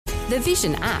The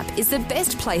Vision app is the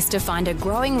best place to find a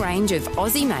growing range of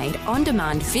Aussie-made,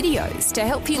 on-demand videos to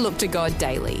help you look to God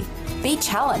daily. Be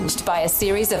challenged by a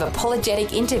series of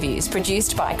apologetic interviews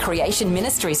produced by Creation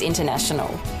Ministries International,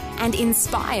 and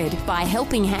inspired by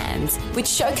Helping Hands, which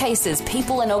showcases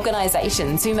people and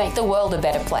organisations who make the world a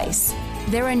better place.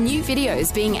 There are new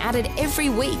videos being added every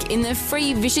week in the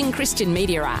free Vision Christian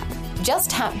Media app. Just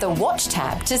tap the Watch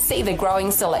tab to see the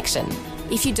growing selection.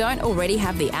 If you don't already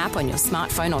have the app on your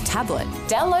smartphone or tablet,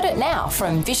 download it now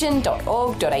from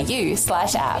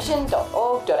vision.org.au/app.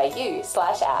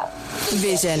 Vision.org.au/app.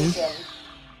 Vision.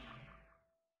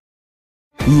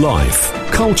 Life,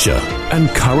 culture and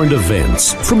current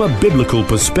events from a biblical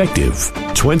perspective.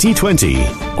 2020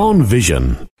 on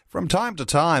Vision. From time to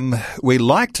time, we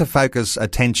like to focus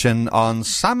attention on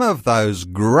some of those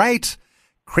great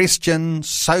Christian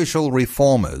social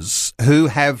reformers who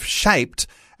have shaped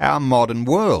our modern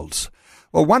world.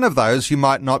 Well, one of those you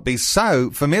might not be so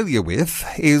familiar with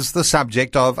is the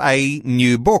subject of a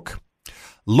new book.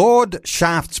 Lord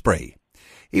Shaftesbury.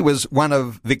 He was one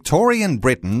of Victorian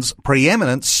Britain's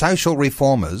preeminent social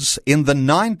reformers in the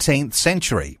 19th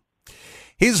century.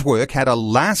 His work had a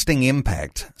lasting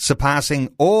impact, surpassing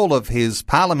all of his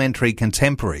parliamentary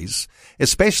contemporaries,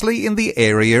 especially in the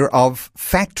area of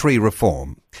factory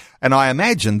reform. And I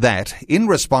imagine that in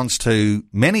response to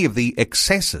many of the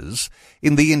excesses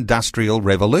in the Industrial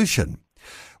Revolution.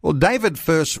 Well, David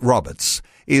Furse-Roberts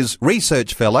is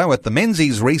Research Fellow at the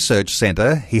Menzies Research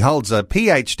Centre. He holds a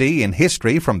PhD in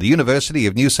History from the University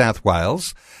of New South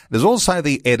Wales. There's also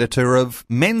the editor of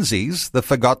Menzies, The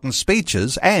Forgotten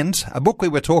Speeches, and a book we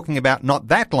were talking about not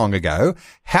that long ago,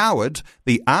 Howard,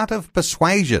 The Art of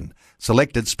Persuasion,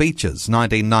 Selected Speeches,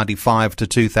 1995 to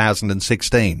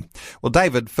 2016. Well,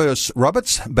 David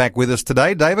Furse-Roberts back with us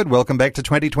today. David, welcome back to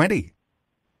 2020.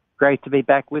 Great to be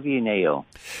back with you, Neil.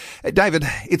 David,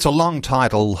 it's a long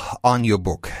title on your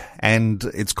book, and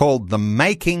it's called The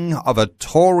Making of a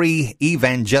Tory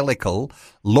Evangelical,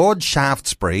 Lord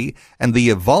Shaftesbury and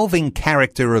the Evolving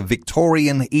Character of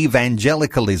Victorian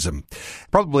Evangelicalism.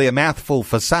 Probably a mouthful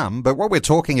for some, but what we're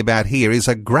talking about here is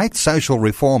a great social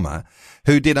reformer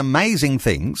who did amazing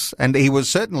things, and he was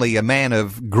certainly a man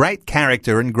of great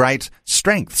character and great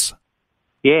strengths.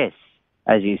 Yes.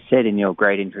 As you said in your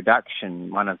great introduction,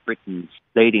 one of Britain's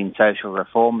leading social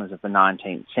reformers of the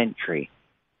 19th century,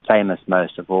 famous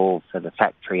most of all for the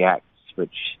Factory Acts,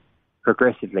 which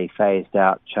progressively phased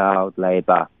out child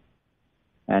labour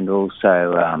and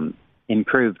also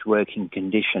improved working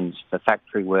conditions for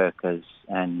factory workers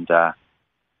and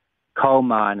coal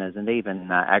miners and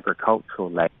even agricultural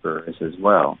labourers as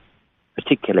well,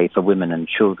 particularly for women and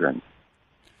children.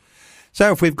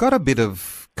 So if we've got a bit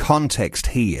of context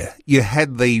here, you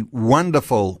had the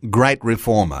wonderful great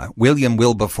reformer, William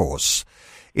Wilberforce,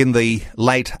 in the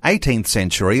late 18th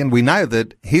century, and we know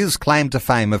that his claim to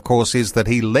fame, of course, is that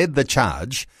he led the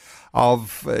charge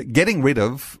of getting rid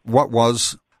of what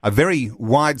was a very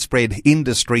widespread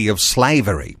industry of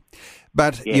slavery.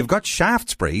 But You've got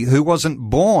Shaftesbury, who wasn't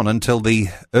born until the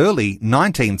early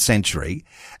 19th century,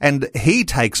 and he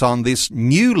takes on this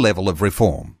new level of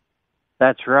reform.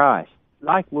 That's right.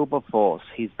 Like Wilberforce,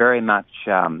 he's very much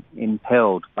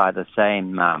impelled by the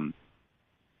same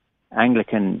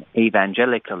Anglican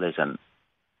evangelicalism,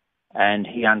 and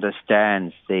he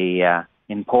understands the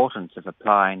importance of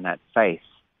applying that faith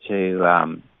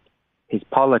to his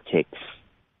politics.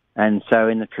 And so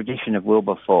in the tradition of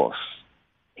Wilberforce,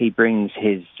 he brings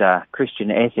his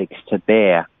Christian ethics to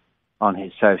bear on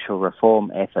his social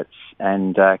reform efforts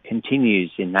and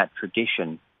continues in that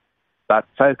tradition, but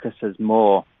focuses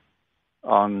more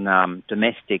on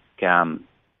domestic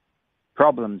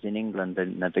problems in England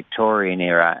in the Victorian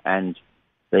era, and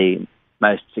the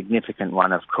most significant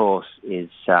one, of course,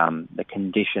 is the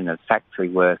condition of factory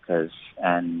workers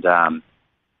and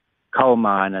coal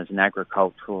miners and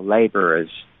agricultural labourers,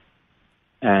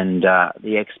 and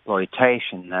the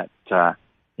exploitation that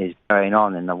is going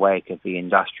on in the wake of the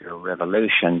Industrial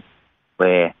Revolution,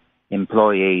 where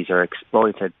employees are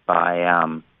exploited by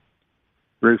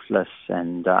ruthless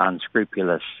and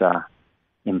unscrupulous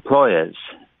employers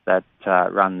that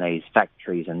run these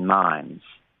factories and mines.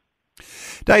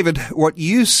 David, what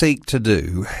you seek to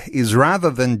do is, rather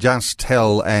than just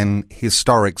tell an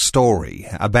historic story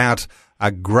about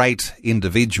a great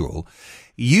individual,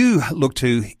 you look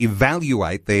to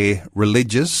evaluate their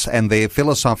religious and their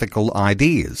philosophical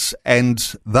ideas,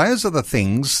 and those are the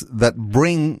things that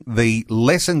bring the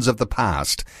lessons of the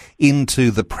past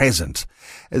into the present.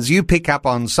 As you pick up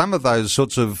on some of those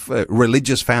sorts of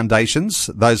religious foundations,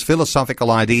 those philosophical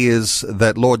ideas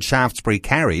that Lord Shaftesbury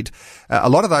carried, a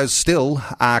lot of those still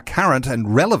are current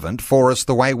and relevant for us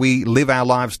the way we live our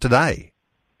lives today.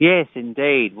 Yes,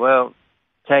 indeed. Well,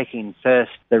 taking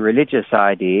first the religious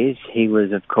ideas, he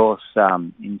was, of course,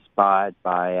 inspired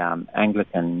by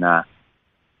Anglican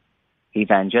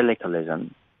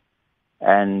evangelicalism,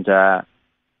 and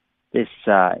this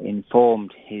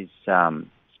informed his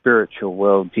spiritual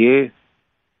worldview,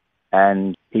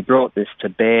 and he brought this to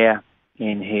bear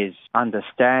in his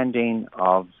understanding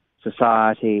of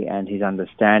society and his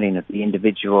understanding of the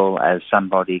individual as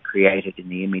somebody created in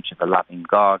the image of a loving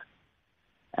God,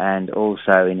 and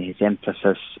also in his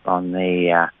emphasis on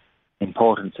the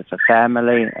importance of the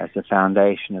family as the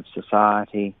foundation of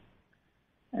society,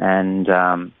 and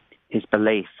his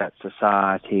belief that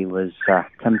society was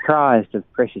comprised of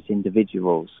precious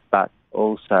individuals, but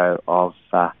also of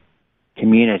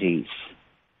communities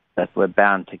that were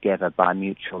bound together by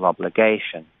mutual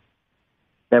obligation.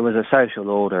 There was a social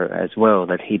order as well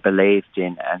that he believed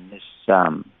in, and this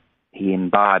he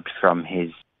imbibed from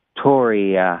his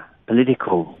Tory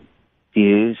political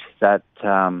views, that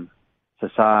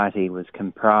society was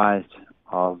comprised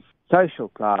of social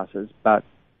classes, but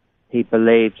he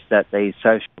believed that these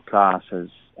social classes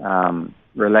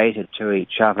related to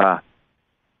each other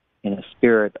in a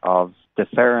spirit of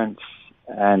deference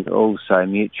and also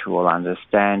mutual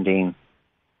understanding,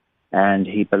 and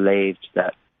he believed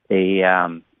that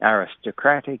the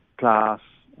aristocratic class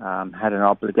had an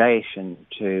obligation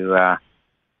to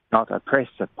not oppress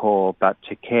the poor, but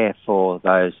to care for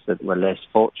those that were less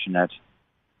fortunate.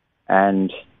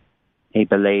 And he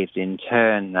believed in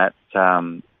turn that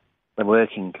the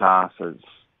working classes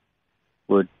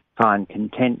would find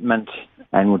contentment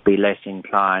and would be less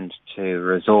inclined to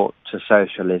resort to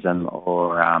socialism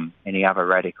or any other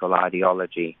radical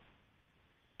ideology.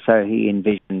 So he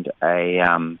envisioned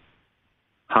a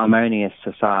harmonious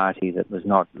society that was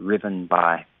not riven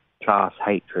by class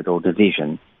hatred or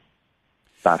division,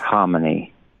 but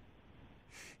harmony.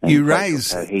 You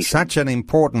raise such an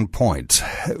important point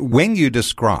when you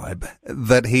describe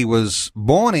that he was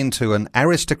born into an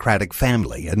aristocratic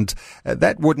family, and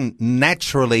that wouldn't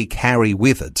naturally carry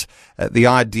with it the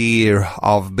idea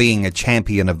of being a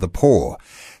champion of the poor.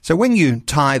 So when you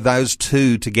tie those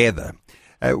two together,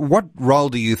 what role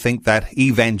do you think that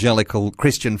evangelical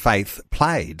Christian faith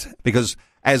played? Because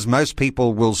as most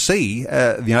people will see,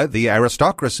 the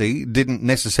aristocracy didn't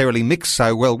necessarily mix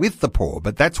so well with the poor,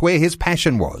 but that's where his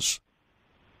passion was.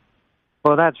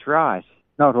 Well, that's right.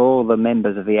 Not all the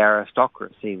members of the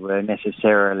aristocracy were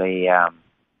necessarily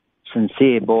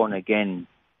sincere, born-again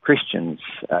Christians.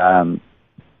 A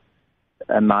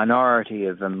minority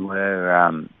of them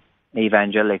were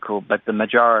evangelical, but the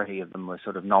majority of them were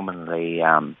sort of nominally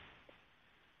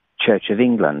Church of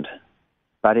England.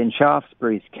 But in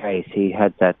Shaftesbury's case, he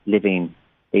had that living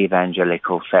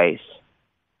evangelical faith,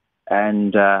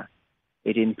 and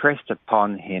it impressed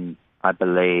upon him, I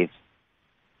believe,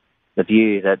 the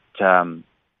view that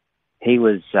he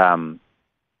was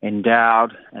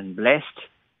endowed and blessed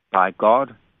by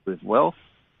God with wealth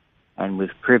and with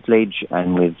privilege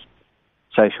and with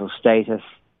social status,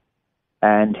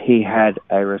 and he had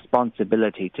a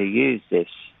responsibility to use this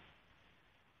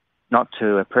not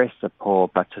to oppress the poor,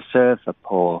 but to serve the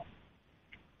poor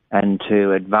and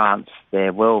to advance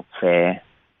their welfare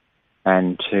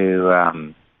and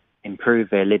to improve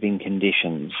their living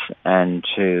conditions and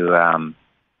to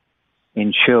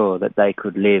ensure that they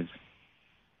could live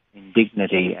in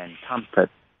dignity and comfort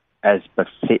as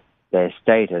befit their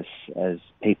status as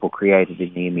people created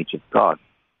in the image of God.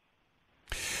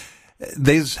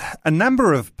 There's a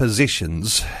number of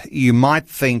positions you might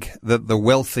think that the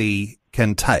wealthy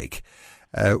can take.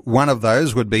 One of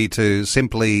those would be to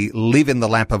simply live in the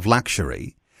lap of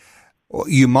luxury.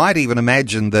 You might even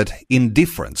imagine that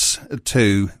indifference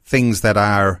to things that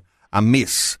are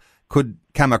amiss could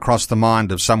come across the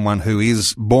mind of someone who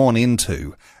is born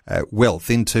into wealth,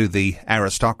 into the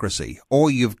aristocracy. Or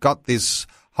you've got this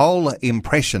whole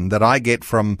impression that I get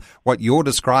from what you're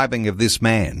describing of this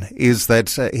man is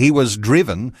that he was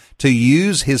driven to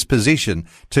use his position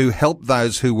to help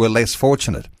those who were less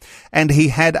fortunate. And he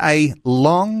had a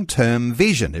long-term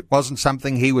vision. It wasn't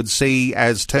something he would see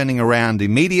as turning around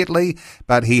immediately,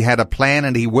 but he had a plan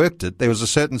and he worked it. There was a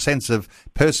certain sense of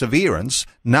perseverance,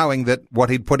 knowing that what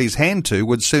he'd put his hand to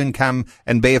would soon come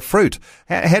and bear fruit.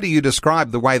 How do you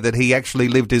describe the way that he actually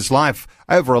lived his life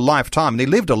over a lifetime? And he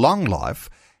lived a long life.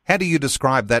 How do you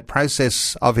describe that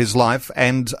process of his life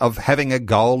and of having a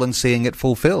goal and seeing it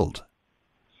fulfilled?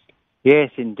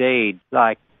 Yes, indeed.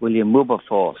 Like William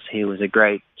Wilberforce, he was a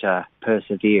great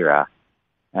perseverer,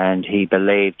 and he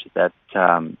believed that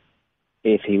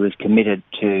if he was committed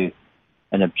to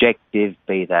an objective,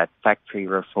 be that factory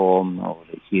reform or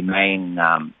the humane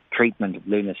treatment of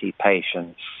lunacy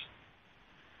patients,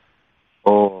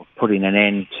 or putting an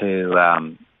end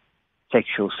to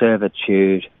sexual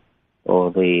servitude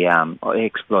or the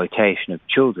exploitation of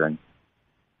children,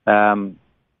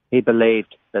 he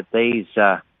believed that these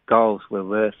goals were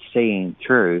worth seeing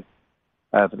through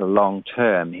over the long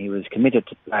term. He was committed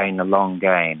to playing the long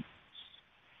game,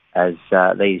 as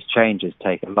these changes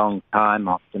take a long time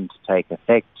often to take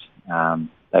effect.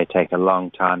 They take a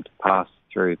long time to pass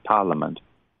through Parliament.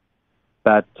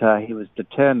 But he was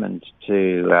determined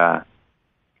to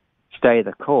stay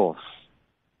the course,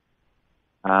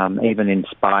 even in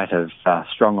spite of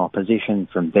strong opposition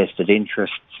from vested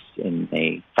interests in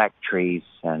the factories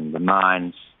and the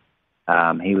mines.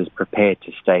 He was prepared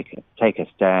to take a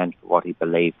stand for what he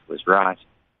believed was right.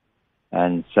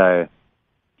 And so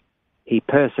he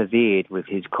persevered with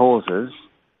his causes.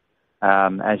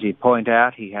 As you point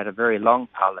out, he had a very long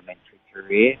parliamentary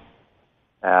career.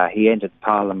 He entered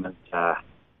Parliament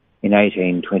in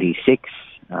 1826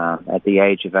 at the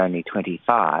age of only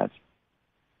 25.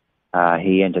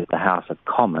 He entered the House of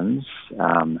Commons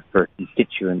for a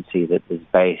constituency that was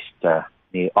based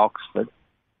near Oxford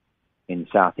in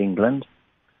South England.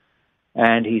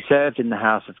 And he served in the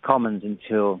House of Commons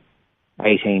until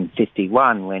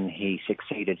 1851, when he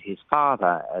succeeded his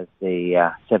father as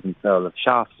the 7th Earl of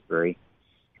Shaftesbury.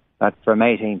 But from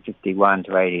 1851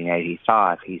 to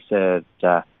 1885, he served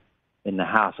in the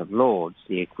House of Lords,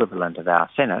 the equivalent of our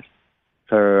Senate,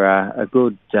 for a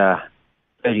good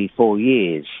 34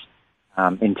 years,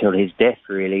 until his death,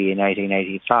 really, in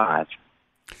 1885.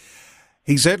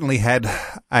 He certainly had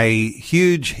a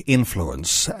huge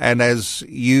influence, and as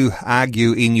you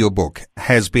argue in your book,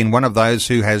 has been one of those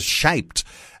who has shaped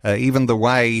even the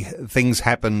way things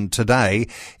happen today.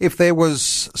 If there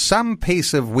was some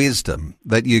piece of wisdom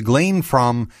that you glean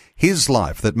from his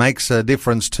life that makes a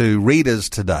difference to readers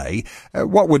today,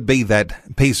 what would be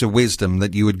that piece of wisdom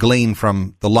that you would glean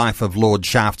from the life of Lord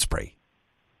Shaftesbury?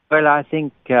 Well, I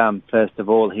think, first of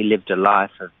all, he lived a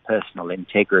life of personal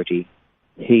integrity.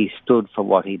 He stood for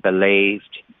what he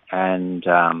believed, and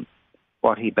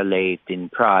what he believed in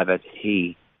private,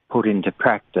 he put into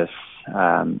practice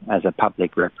as a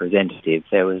public representative.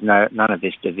 There was none of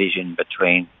this division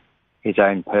between his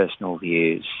own personal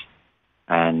views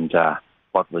and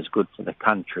what was good for the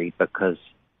country, because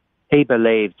he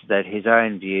believed that his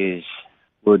own views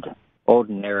would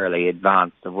ordinarily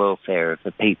advance the welfare of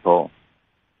the people.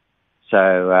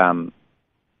 So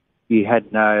you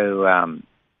had no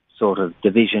sort of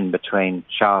division between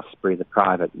Shaftesbury, the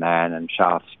private man, and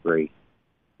Shaftesbury,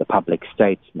 the public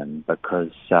statesman,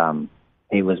 because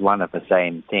he was one of the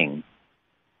same thing.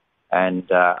 And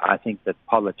I think that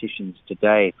politicians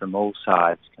today from all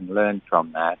sides can learn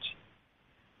from that,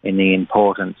 in the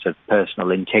importance of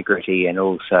personal integrity and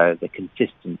also the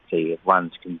consistency of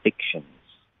one's convictions,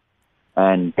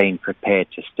 and being prepared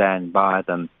to stand by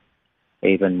them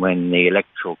even when the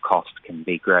electoral cost can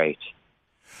be great.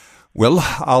 Well,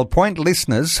 I'll point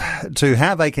listeners to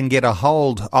how they can get a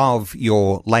hold of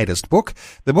your latest book.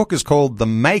 The book is called The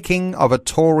Making of a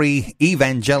Tory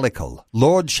Evangelical,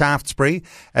 Lord Shaftesbury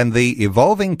and the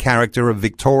Evolving Character of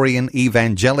Victorian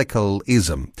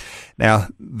Evangelicalism. Now,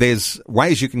 there's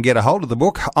ways you can get a hold of the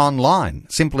book online.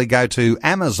 Simply go to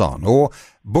Amazon or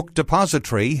Book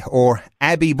Depository or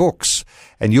Abbey Books,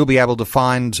 and you'll be able to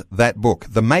find that book,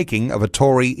 The Making of a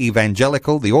Tory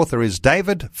Evangelical. The author is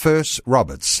David Furse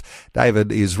Roberts.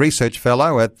 David is Research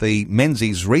Fellow at the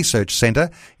Menzies Research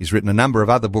Centre. He's written a number of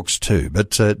other books too.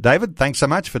 But David, thanks so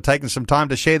much for taking some time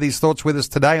to share these thoughts with us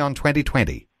today on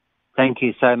 2020. Thank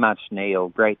you so much, Neil.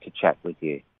 Great to chat with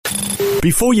you.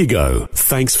 Before you go,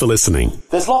 thanks for listening.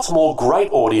 There's lots more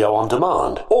great audio on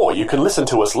demand, or you can listen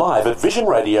to us live at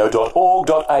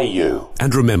visionradio.org.au.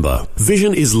 And remember,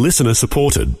 Vision is listener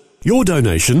supported. Your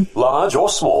donation, large or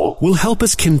small, will help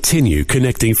us continue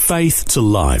connecting faith to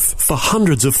life for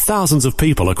hundreds of thousands of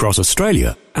people across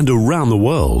Australia and around the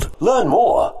world. Learn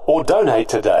more or donate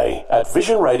today at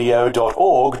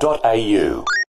visionradio.org.au.